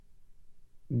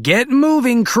Get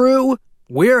moving, crew.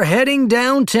 We're heading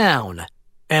downtown.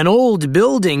 An old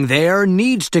building there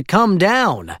needs to come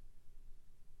down.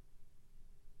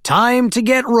 Time to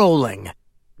get rolling.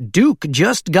 Duke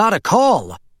just got a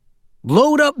call.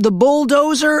 Load up the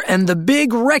bulldozer and the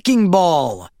big wrecking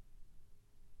ball.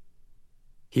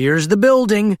 Here's the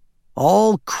building,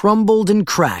 all crumbled and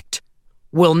cracked.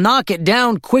 We'll knock it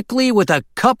down quickly with a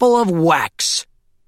couple of whacks.